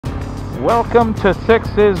Welcome to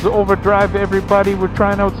 6's Overdrive, everybody. We're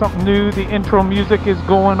trying out something new. The intro music is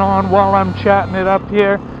going on while I'm chatting it up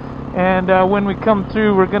here. And when we come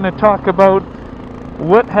through, we're going to talk about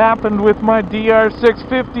what happened with my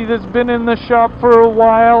DR650 that's been in the shop for a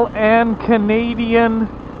while, and Canadian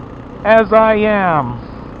as I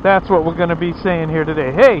am. That's what we're going to be saying here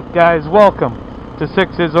today. Hey, guys, welcome to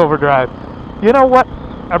 6's Overdrive. You know what?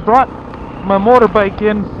 I brought my motorbike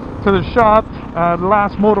in to the shop. The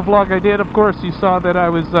last motovlog I did, of course, you saw that I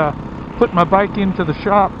was putting my bike into the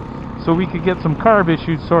shop so we could get some carb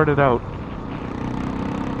issues sorted out.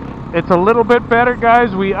 It's a little bit better,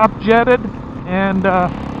 guys. We up-jetted, and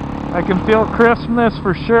I can feel crispness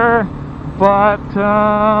for sure, but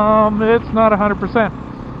it's not 100%.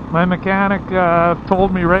 My mechanic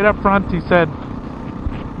told me right up front, he said,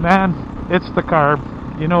 man, it's the carb.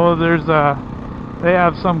 You know, they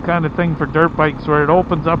have some kind of thing for dirt bikes where it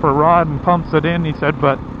opens up a rod and pumps it in, he said,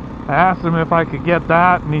 but I asked him if I could get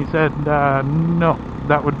that, and he said, no,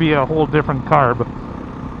 that would be a whole different carb.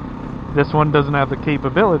 This one doesn't have the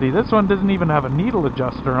capability. This one doesn't even have a needle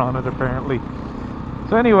adjuster on it, apparently.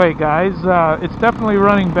 So anyway, guys, it's definitely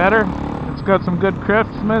running better. It's got some good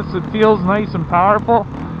crispness. It feels nice and powerful,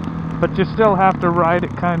 but you still have to ride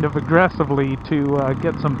it kind of aggressively to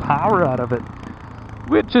get some power out of it,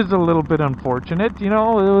 which is a little bit unfortunate. You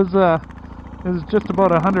know, it was just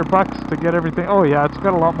about $100 to get everything. Oh yeah, it's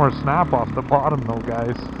got a lot more snap off the bottom though,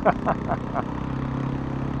 guys.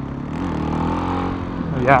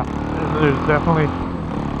 Yeah, there's definitely,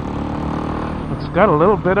 it's got a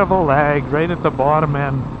little bit of a lag right at the bottom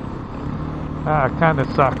end. Kind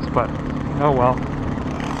of sucks, but oh well.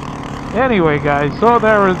 Anyway, guys, so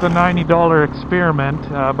there was the $90 experiment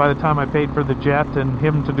by the time I paid for the jet and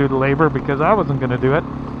him to do the labor, because I wasn't going to do it.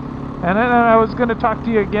 And then I was going to talk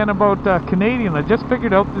to you again about Canadian. I just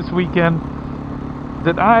figured out this weekend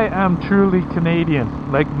that I am truly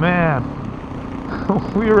Canadian. Like, man,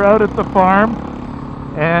 we were out at the farm,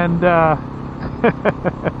 and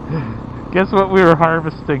guess what we were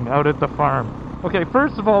harvesting out at the farm? Okay,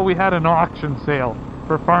 first of all, we had an auction sale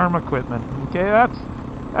for farm equipment. Okay,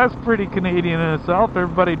 that's pretty Canadian in itself.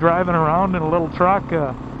 Everybody driving around in a little truck,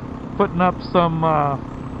 putting up some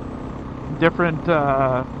different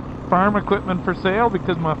farm equipment for sale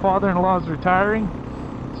because my father-in-law is retiring.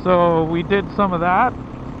 So we did some of that.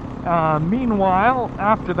 Meanwhile,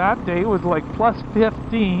 after that day was like plus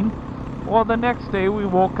 15. Well, the next day we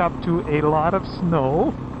woke up to a lot of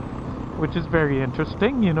snow, which is very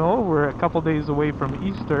interesting. You know, we're a couple days away from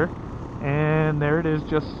Easter, and there it is,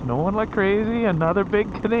 just snowing like crazy. Another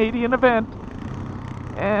big Canadian event.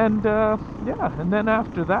 And yeah, and then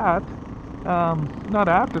after that, not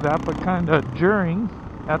after that, but kind of during,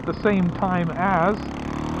 at the same time as,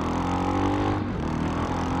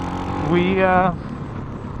 we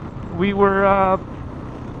were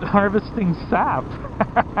harvesting sap.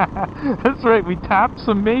 That's right, we tapped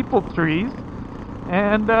some maple trees,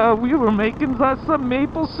 and we were making some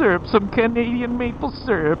maple syrup, some Canadian maple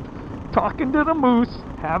syrup, talking to the moose,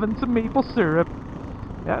 having some maple syrup.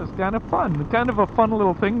 Yeah, it's kind of fun. Kind of a fun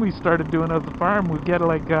little thing we started doing at the farm. We get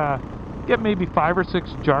like, get maybe 5 or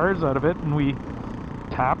 6 jars out of it, and we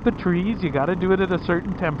tap the trees. You got to do it at a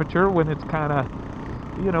certain temperature when it's kind of,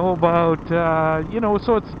 you know, about, you know,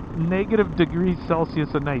 so it's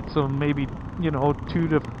 -degrees at night, so maybe, you know, 2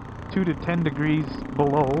 to 10 degrees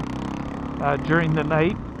below during the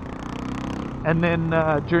night, and then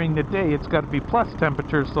during the day it's got to be plus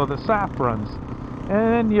temperature so the sap runs.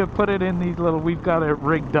 And then you put it in these little, we've got it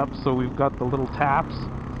rigged up so we've got the little taps,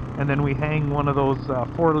 and then we hang one of those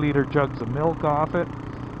 4-liter jugs of milk off it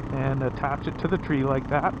and attach it to the tree like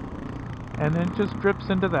that. And then it just drips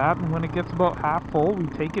into that, and when it gets about half full, we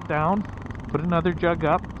take it down, put another jug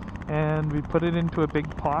up, and we put it into a big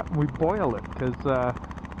pot and we boil it, because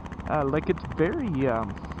like, it's very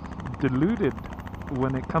diluted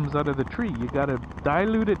when it comes out of the tree. You got to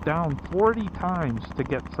dilute it down 40 times to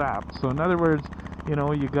get sap. So in other words, you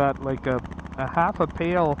know, you got like a half a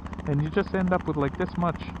pail, and you just end up with like this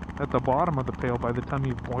much at the bottom of the pail by the time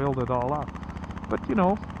you've boiled it all up. But you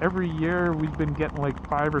know, every year we've been getting like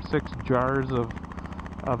 5 or 6 jars of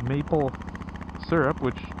maple syrup,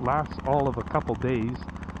 which lasts all of a couple days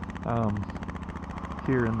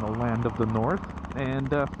here in the land of the north. And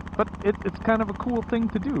but it's kind of a cool thing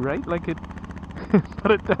to do, right? Like it,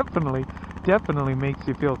 but it definitely makes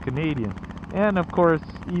you feel Canadian. And of course,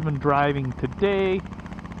 even driving today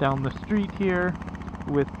down the street here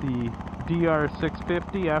with the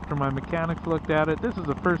DR650, after my mechanics looked at it, this is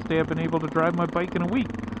the first day I've been able to drive my bike in a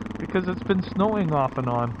week because it's been snowing off and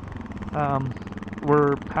on.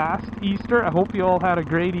 We're past Easter. I hope you all had a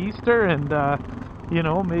great Easter, and you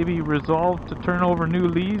know, maybe resolve to turn over new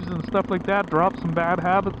leaves and stuff like that, drop some bad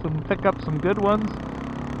habits and pick up some good ones.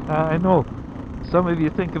 I know some of you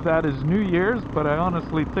think of that as New Year's, but I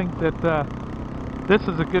honestly think that this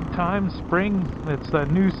is a good time. Spring, it's a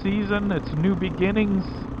new season, it's new beginnings,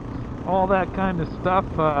 all that kind of stuff,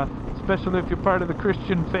 especially if you're part of the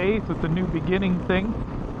Christian faith with the new beginning thing.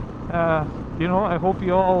 You know, I hope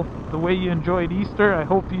you all, the way you enjoyed Easter, I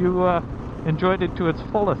hope you enjoyed it to its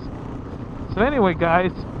fullest. So anyway,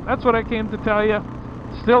 guys, that's what I came to tell you.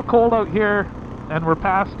 Still cold out here, and we're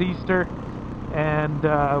past Easter, and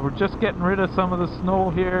we're just getting rid of some of the snow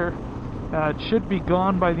here. It should be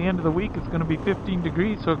gone by the end of the week. It's going to be 15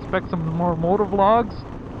 degrees, so expect some more motor vlogs.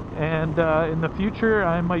 And in the future,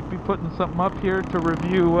 I might be putting something up here to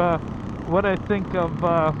review what I think of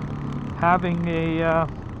having a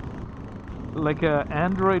like a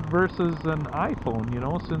Android versus an iPhone, you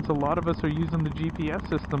know, since a lot of us are using the GPS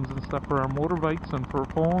systems and stuff for our motorbikes and for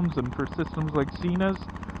phones and for systems like Cena's,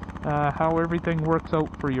 how everything works out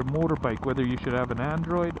for your motorbike, whether you should have an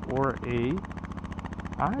Android or a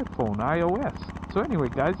iPhone, iOS. So anyway,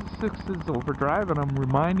 guys, this is Overdrive, and I'm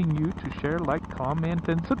reminding you to share, like, comment,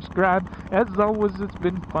 and subscribe. As always, it's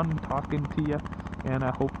been fun talking to you, and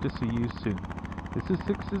I hope to see you soon. This is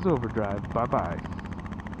 6 is Overdrive. Bye-bye.